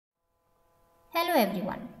Hello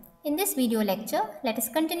everyone. In this video lecture, let us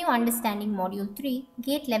continue understanding Module 3,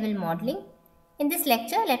 Gate Level Modeling. In this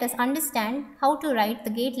lecture, let us understand how to write the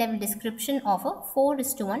gate level description of a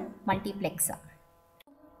 4:1 multiplexer.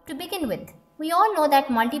 To begin with, we all know that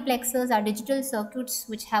multiplexers are digital circuits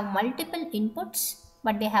which have multiple inputs,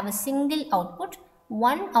 but they have a single output.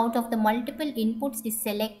 One out of the multiple inputs is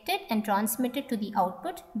selected and transmitted to the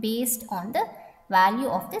output based on the value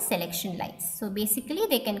of the selection lines. So basically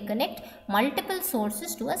they can connect multiple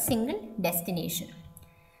sources to a single destination.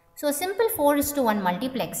 So a simple 4:1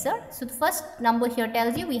 multiplexer. So the first number here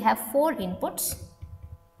tells you we have 4 inputs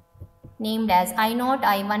named as I0,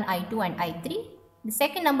 I1, I2 and I3. The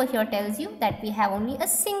second number here tells you that we have only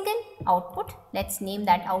a single output. Let's name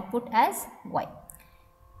that output as Y.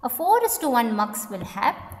 A 4:1 mux will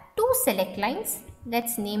have 2 select lines.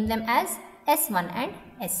 Let's name them as S1 and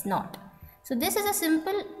S0. So this is a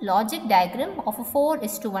simple logic diagram of a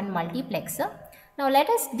 4:1 multiplexer. Now let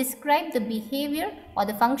us describe the behavior or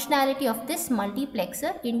the functionality of this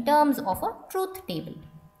multiplexer in terms of a truth table.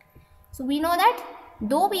 So we know that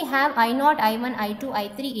though we have I0, I1, I2,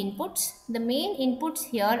 I3 inputs, the main inputs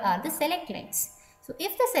here are the select lines. So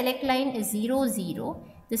if the select line is 0, 0,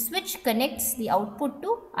 the switch connects the output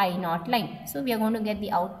to I0 line. So we are going to get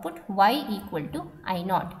the output Y equal to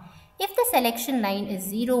I0. If the selection line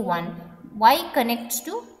is 0, 1, Y connects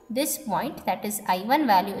to this point, that is I1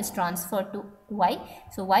 value is transferred to Y.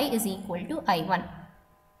 So Y is equal to I1.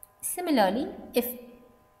 Similarly, if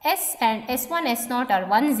S and S1, S0 are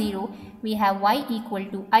 1, 0, we have Y equal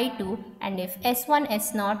to I2, and if S1,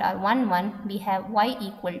 S0 are 1, 1, we have Y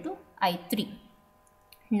equal to I3.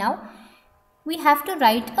 Now, we have to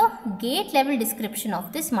write a gate level description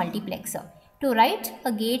of this multiplexer. To write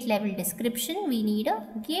a gate level description, we need a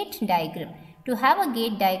gate diagram. To have a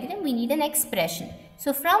gate diagram, we need an expression.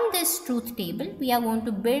 So from this truth table, we are going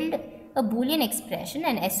to build a Boolean expression,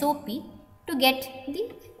 an SOP, to get the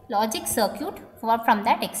logic circuit from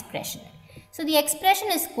that expression. So the expression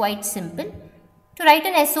is quite simple. To write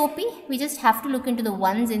an SOP, we just have to look into the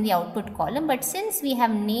ones in the output column. But since we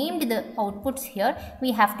have named the outputs here,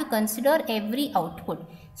 we have to consider every output.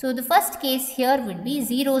 So the first case here would be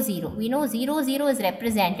 0, 0. We know 0, 0 is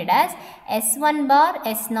represented as S1 bar,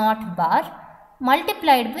 S0 bar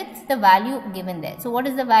multiplied with the value given there. So what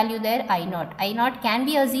is the value there? I0. I0 can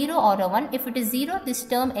be a 0 or a 1. If it is 0, this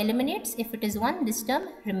term eliminates. If it is 1, this term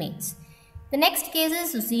remains. The next case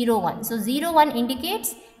is 0, 1. So 0, 1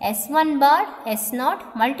 indicates S1 bar,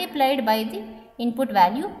 S0 multiplied by the input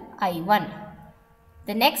value I1.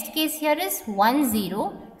 The next case here is 1,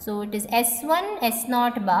 0. So it is S1,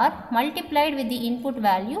 S0 bar multiplied with the input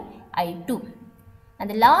value I2. And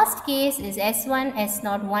the last case is S1,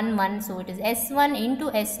 S0, 1, 1. So it is S1 into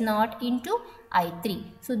S0 into I3.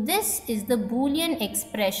 So this is the Boolean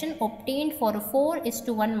expression obtained for a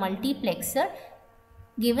 4:1 multiplexer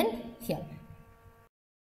given here.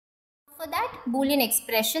 For that Boolean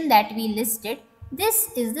expression that we listed,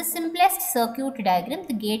 this is the simplest circuit diagram,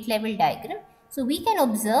 the gate level diagram. So we can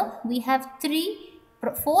observe we have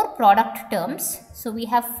 4 product terms. So we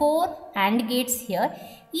have 4 AND gates here.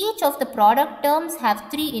 Each of the product terms have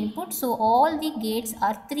 3 inputs. So all the gates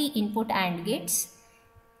are 3 input AND gates.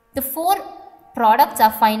 The 4 products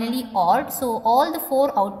are finally ORed. So all the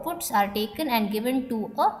 4 outputs are taken and given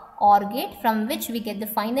to a OR gate, from which we get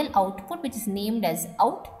the final output, which is named as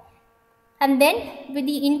out. And then with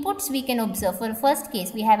the inputs we can observe, for the first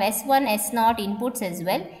case we have S1, S0 inputs as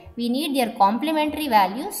well. We need their complementary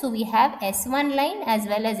values. So we have S1 line as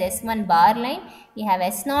well as S1 bar line. We have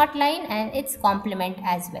S0 line and its complement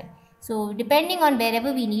as well. So depending on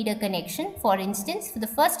wherever we need a connection, for instance, for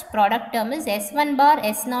the first product term is S1 bar,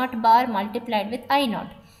 S0 bar multiplied with I0.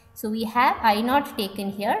 So we have I0 taken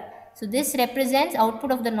here. So this represents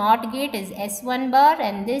output of the NOT gate is S1 bar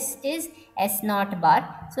and this is S0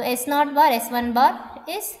 bar. So S0 bar, S1 bar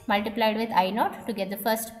is multiplied with I0 to get the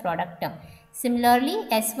first product term. Similarly,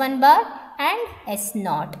 S1 bar and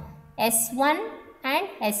S0, S1 and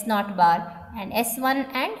S0 bar, and S1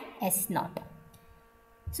 and S0.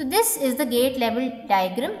 So this is the gate level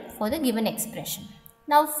diagram for the given expression.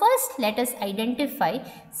 Now first let us identify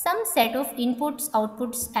some set of inputs,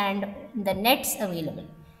 outputs and the nets available.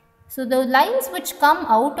 So the lines which come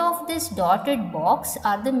out of this dotted box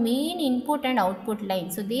are the main input and output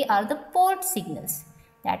lines. So they are the port signals.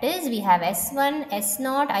 That is, we have S1,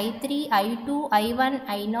 S0, I3, I2, I1,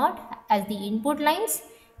 I0 as the input lines,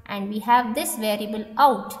 and we have this variable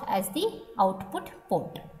out as the output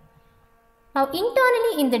port. Now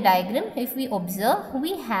internally in the diagram, if we observe,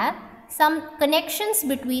 we have some connections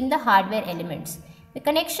between the hardware elements. The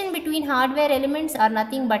connection between hardware elements are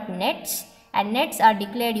nothing but nets, and nets are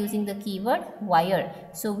declared using the keyword wire.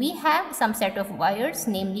 So we have some set of wires,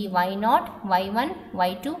 namely y0, y1,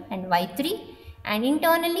 y2 and y3, and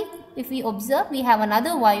internally if we observe, we have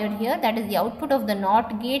another wire here, that is the output of the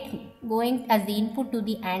NOT gate going as the input to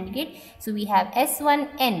the AND gate. So we have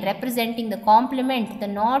S1n representing the complement, the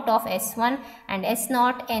NOT of S1, and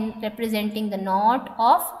S0n representing the NOT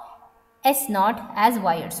of S0 as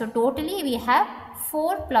wires. So totally we have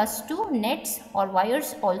 4 plus 2 nets or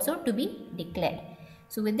wires also to be declared.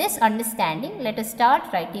 So with this understanding, let us start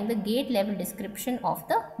writing the gate level description of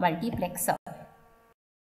the multiplexer.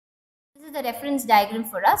 This is the reference diagram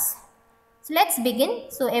for us. So let's begin.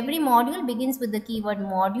 So every module begins with the keyword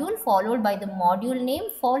module followed by the module name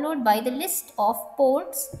followed by the list of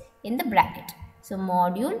ports in the bracket. So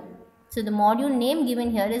module. So the module name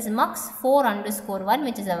given here is mux4_1,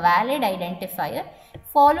 which is a valid identifier,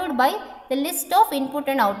 followed by the list of input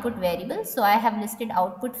and output variables. So I have listed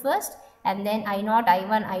output first and then I0,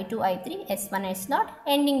 I1, I2, I3, S1, S0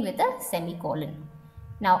 ending with a semicolon.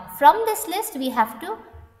 Now from this list we have to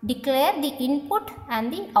declare the input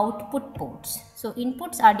and the output ports. So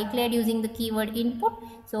inputs are declared using the keyword input.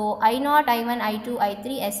 So I0, I1, I2,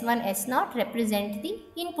 I3, S1, S0 represent the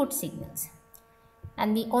input signals.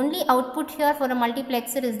 And the only output here for a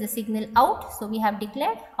multiplexer is the signal out. So we have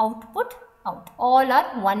declared output out. All are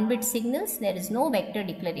 1-bit signals. There is no vector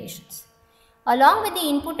declarations. Along with the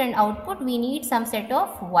input and output, we need some set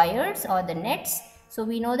of wires or the nets. So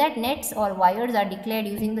we know that nets or wires are declared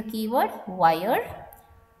using the keyword wire.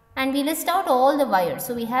 And we list out all the wires.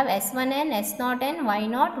 So we have S1n, S0n,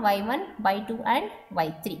 Y0, Y1, Y2 and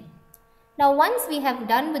Y3. Now once we have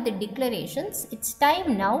done with the declarations, it's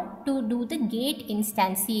time now to do the gate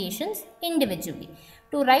instantiations individually.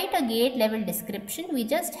 To write a gate level description, we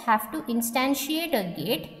just have to instantiate a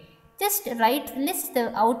gate. Just list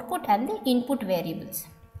the output and the input variables.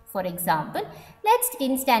 For example, let's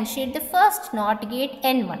instantiate the first NOT gate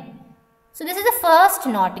N1. So this is the first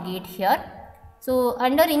NOT gate here. So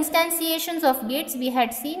under instantiations of gates, we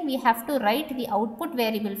had seen we have to write the output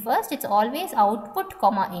variable first. It's always output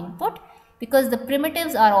comma input because the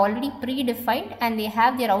primitives are already predefined and they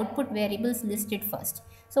have their output variables listed first.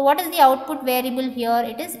 So what is the output variable here?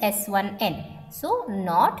 It is S1n. So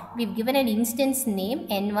NOT, we've given an instance name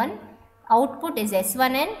N1. Output is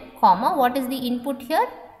S1n, comma, what is the input here?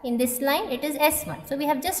 In this line, it is S1. So we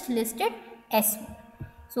have just listed S1.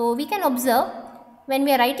 So we can observe, when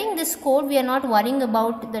we are writing this code, we are not worrying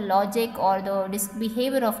about the logic or the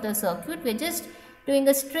behavior of the circuit. We are just doing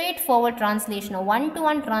a straightforward translation, a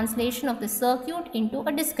one-to-one translation of the circuit into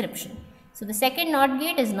a description. So the second NOT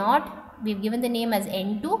gate is NOT. We've given the name as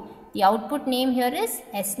N2. The output name here is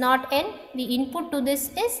S0n. The input to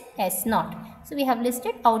this is S0. So we have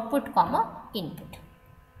listed output comma input.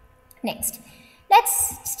 Next,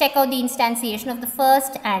 let's check out the instantiation of the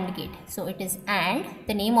first AND gate. So it is AND.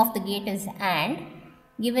 The name of the gate is AND.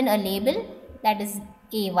 Given a label, that is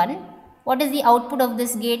A1. What is the output of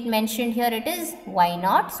this gate mentioned here? It is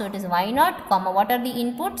Y0. So it is Y0, comma, what are the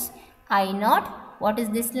inputs? I0. What is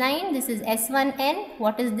this line? This is S1n.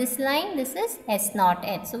 What is this line? This is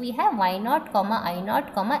S0n. So we have Y0, comma,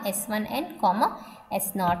 I0, comma, S1n, comma,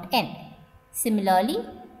 S0n. Similarly,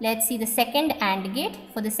 let's see the second AND gate.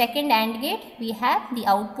 For the second AND gate, we have the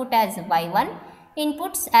output as Y1,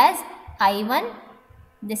 inputs as I1.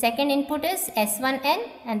 The second input is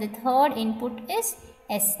S1n and the third input is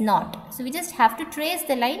S0. So we just have to trace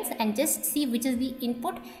the lines and just see which is the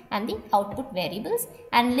input and the output variables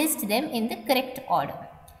and list them in the correct order.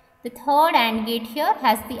 The third AND gate here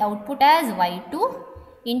has the output as Y2.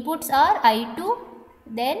 Inputs are I2,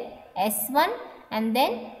 then S1 and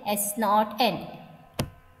then S0n.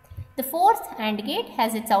 The fourth AND gate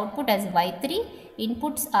has its output as Y3.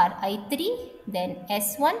 Inputs are I3, then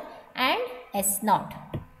S1 and S0.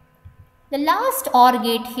 The last OR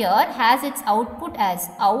gate here has its output as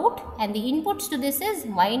out and the inputs to this is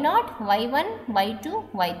Y0, Y1,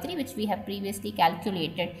 Y2, Y3, which we have previously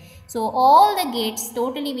calculated. So all the gates,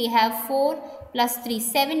 totally we have 4 plus 3,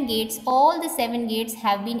 7 gates. All the 7 gates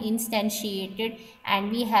have been instantiated and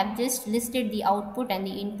we have just listed the output and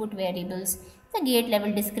the input variables. The gate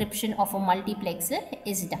level description of a multiplexer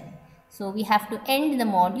is done. So we have to end the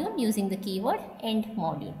module using the keyword end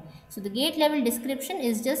module. So the gate level description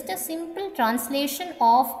is just a simple translation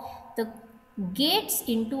of the gates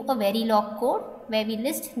into a Verilog code where we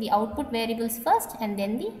list the output variables first and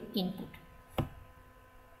then the input.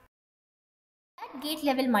 At gate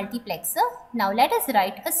level multiplexer, now let us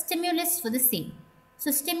write a stimulus for the same.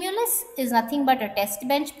 So stimulus is nothing but a test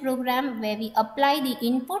bench program where we apply the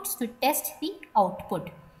inputs to test the output.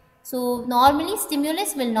 So normally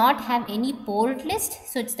stimulus will not have any port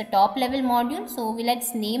list. So it's the top level module. So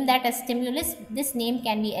let's name that as stimulus. This name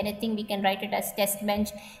can be anything. We can write it as test bench,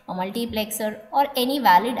 a multiplexer, or any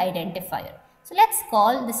valid identifier. So let's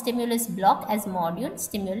call the stimulus block as module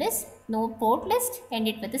stimulus, no port list, end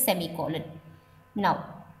it with a semicolon.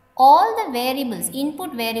 Now, all the variables,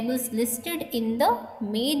 input variables listed in the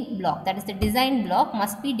main block, that is the design block,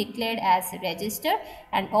 must be declared as register,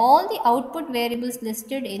 and all the output variables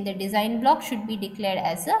listed in the design block should be declared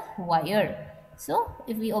as a wire. So,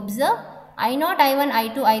 if we observe, I0, I1,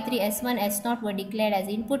 I2, I3, S1, S0 were declared as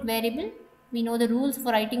input variable. We know the rules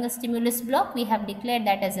for writing a stimulus block. We have declared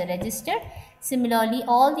that as a register. Similarly,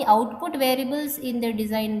 all the output variables in the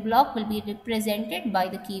design block will be represented by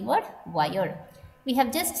the keyword wire. We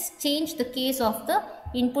have just changed the case of the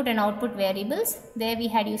input and output variables. There we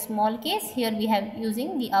had used small case, here we have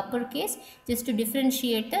using the upper case just to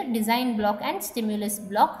differentiate the design block and stimulus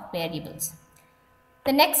block variables.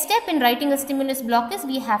 The next step in writing a stimulus block is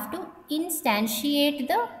we have to instantiate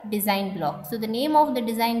the design block. So the name of the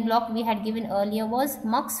design block we had given earlier was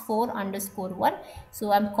mux4_1.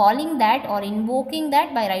 So I'm calling that or invoking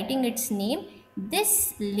that by writing its name.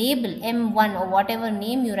 This label M1 or whatever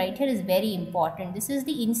name you write here is very important. This is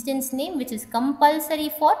the instance name which is compulsory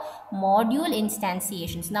for module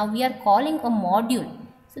instantiations. Now we are calling a module.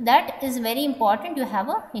 So that is very important, you have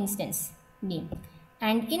a instance name.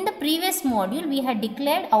 And in the previous module we had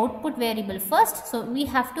declared output variable first. So we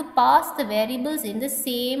have to pass the variables in the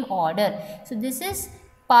same order. So this is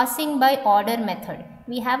passing by order method.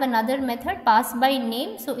 We have another method pass by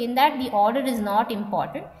name. So in that the order is not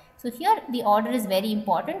important. So here the order is very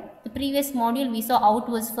important. The previous module we saw out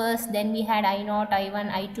was first, then we had I0,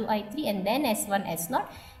 I1, I2, I3 and then S1, S0.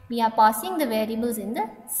 We are passing the variables in the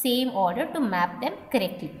same order to map them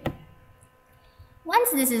correctly.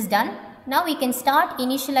 Once this is done, now we can start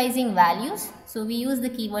initializing values. So we use the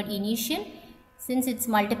keyword initial. Since it's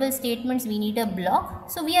multiple statements, we need a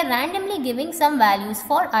block. So we are randomly giving some values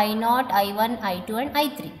for I0, I1, I2 and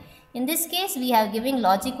I3. In this case, we have given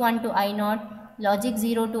logic 1 to I0, logic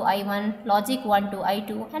 0 to I1, logic 1 to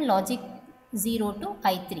I2 and logic 0 to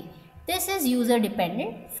I3. This is user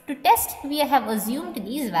dependent. To test, we have assumed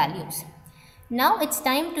these values. Now it's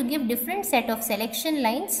time to give different set of selection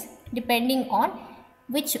lines depending on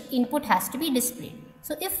which input has to be displayed.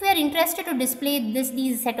 So if we are interested to display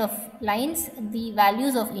these set of lines, the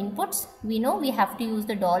values of inputs, we know we have to use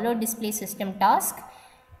the $display system task.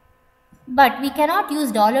 But we cannot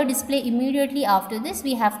use $display immediately after this.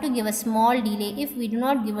 We have to give a small delay. If we do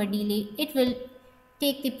not give a delay, it will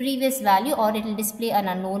take the previous value or it will display an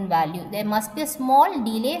unknown value. There must be a small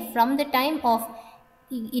delay from the time of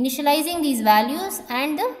initializing these values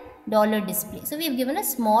and the $display. So we have given a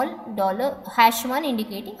small $1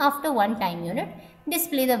 indicating after one time unit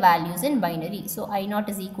display the values in binary. So I0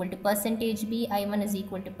 is equal to %B, I1 is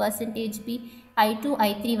equal to %B, I2,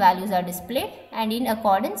 I3 values are displayed, and in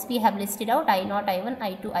accordance we have listed out I0, I1,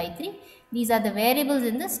 I2, I3. These are the variables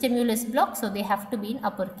in the stimulus block, so they have to be in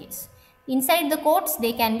uppercase. Inside the quotes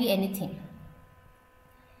they can be anything.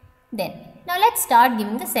 Then now let's start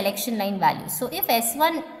giving the selection line values. So if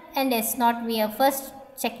S1 and S0, we are first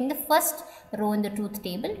checking the first row in the truth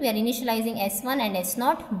table. We are initializing S1 and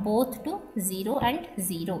S0 both to 0 and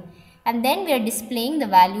 0. And then we are displaying the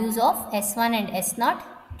values of S1 and S0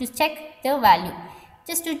 to check the value,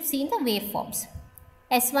 just to see the waveforms.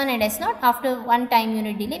 S1 and S0, after one time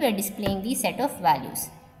unit delay, we are displaying the set of values.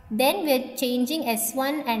 Then we are changing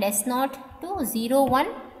S1 and S0 to 0, 1,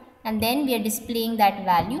 and then we are displaying that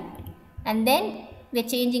value. And then we are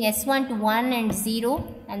changing S1 to 1 and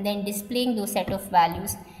 0 and then displaying those set of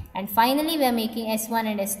values. And finally we are making S1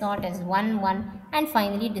 and S0 as 1, 1 and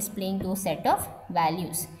finally displaying those set of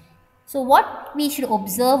values. So what we should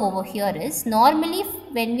observe over here is, normally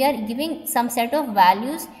when we are giving some set of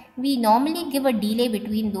values, we normally give a delay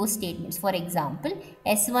between those statements. For example,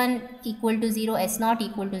 S1 equal to 0, S0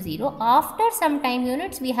 equal to 0. After some time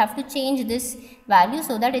units, we have to change this value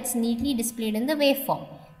so that it's neatly displayed in the waveform.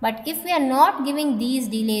 But if we are not giving these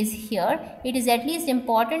delays here, it is at least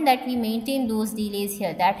important that we maintain those delays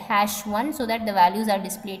here, that #1, so that the values are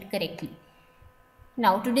displayed correctly.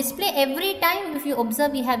 Now to display every time, if you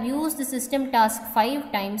observe, we have used the system task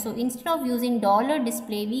 5 times. So instead of using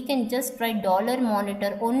 $display, we can just write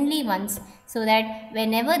 $monitor only once, so that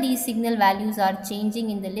whenever these signal values are changing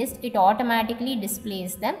in the list, it automatically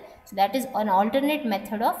displays them. So that is an alternate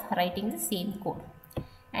method of writing the same code.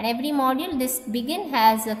 And every module, this begin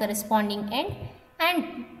has a corresponding end,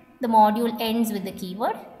 and the module ends with the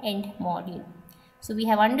keyword end module. So we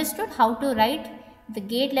have understood how to write the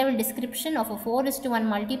gate level description of a 4:1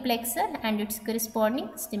 multiplexer and its corresponding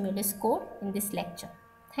stimulus code in this lecture.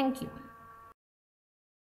 Thank you.